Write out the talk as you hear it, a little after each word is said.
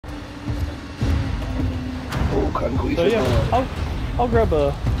So yeah, I'll grab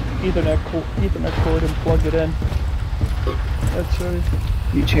a Ethernet cord and plug it in. That's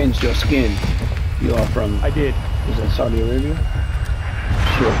You changed your skin. You are from? I did. Is that Saudi Arabia?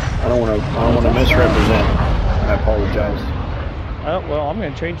 Sure. I don't want to misrepresent. I apologize. Well, I'm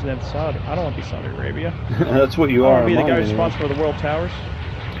gonna change that to Saudi. I don't want to be Saudi Arabia. That's what you I are. want to be the guy responsible for the world towers.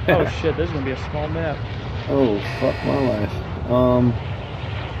 Oh shit, this is gonna be a small map. Oh fuck my life.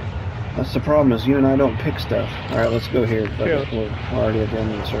 That's the problem is you and I don't pick stuff. All right, let's go here. But we're already at the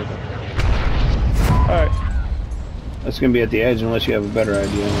end of the circle. All right. That's gonna be at the edge unless you have a better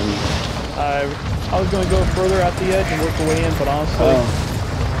idea. I was gonna go further at the edge and work the way in, but honestly, well,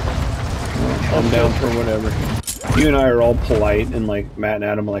 I'm down for whatever. You and I are all polite and like Matt and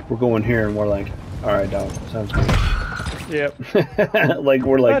Adam are like we're going here and we're like, all right, dog, sounds good. Yep. Like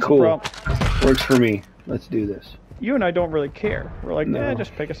we're like That's cool. Works for me. Let's do this. You and I don't really care. We're like, no.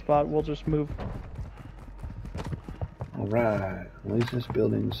 just pick a spot. We'll just move. All right. At least this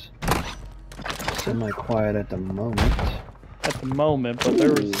building's semi-quiet at the moment. At the moment, but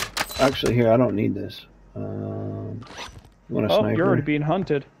there was. Actually, here I don't need this. You want a sniper? Oh, you're already being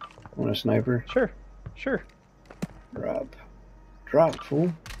hunted. Want a sniper? Sure. Sure. Drop,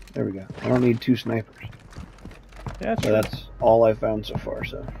 fool. There we go. I don't need 2 snipers. Yeah, so that's all I found so far.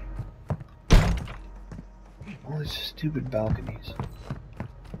 So. All these stupid balconies.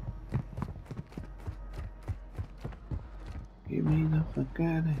 Get me the fuck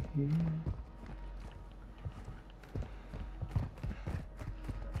out of here.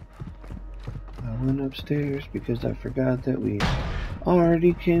 I went upstairs because I forgot that we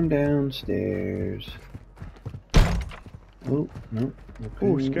already came downstairs. Oh, no. Okay.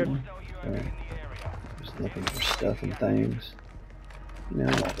 Ooh, scared me. Alright. Just looking for stuff and things. You know,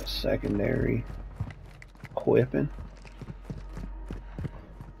 like a secondary equipping.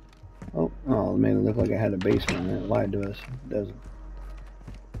 Oh, it made it look like I had a basement and it lied to us. It doesn't.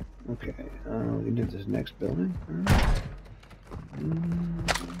 Okay, we can do this next building.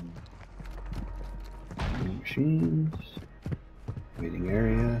 Machines. Waiting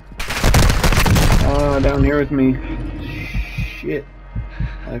area. Down here with me. Shit.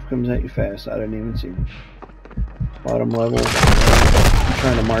 Life comes at you fast. I didn't even see him. Bottom level. I'm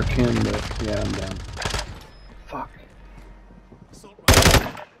trying to mark him, but yeah, I'm down. Fuck.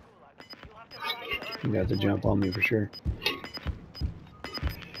 You got to jump on me for sure.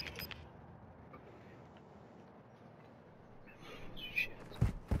 Shit.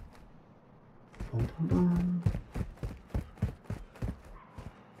 Boom, boom, boom.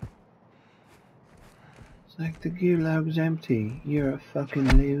 It's like the gulag's empty. You're a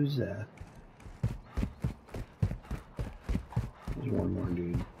fucking loser. There's one more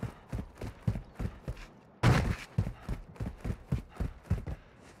dude.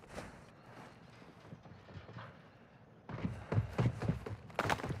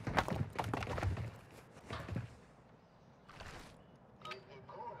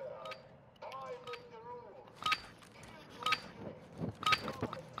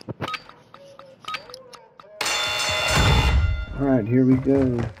 Alright, here we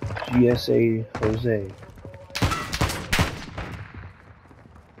go. GSA Jose.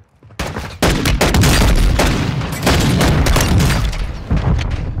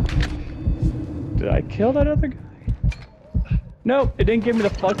 Did I kill that other guy? Nope, it didn't give me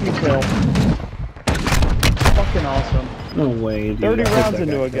the fucking kill. Fucking awesome. No way, dude. 30 rounds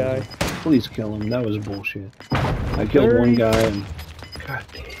into a guy. Please kill him. That was bullshit. I killed one guy and... God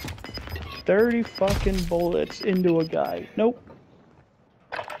damn. 30 fucking bullets into a guy. Nope.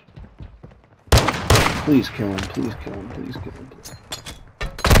 Please kill him. Please kill him. Please kill him.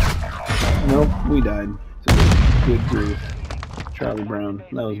 Nope, we died. Good grief. Charlie Brown.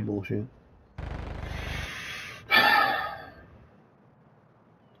 That was bullshit.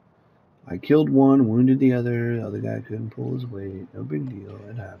 I killed one, wounded the other. The other guy couldn't pull his weight. No big deal.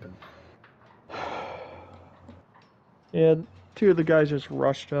 It happened. Yeah, 2 of the guys just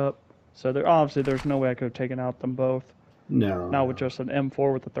rushed up. So there, obviously there's no way I could have taken out them both. No. Not with just an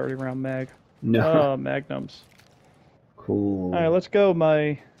M4 with a 30-round mag. No. Magnums. Cool. Alright, let's go,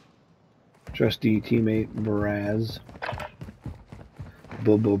 my... trusty teammate, Braz.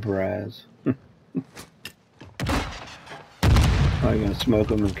 Bobo Braz. I'm gonna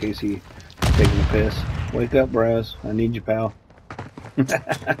smoke him in case he's taking a piss. Wake up, Braz. I need you, pal.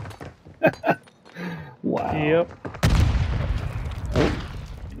 Wow. Yep. Oh.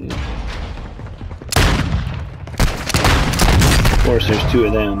 Yeah. Of course, there's 2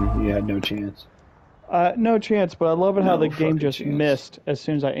 of them. You had no chance. No chance, but I love it how No the game just chance. missed as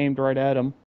soon as I aimed right at him.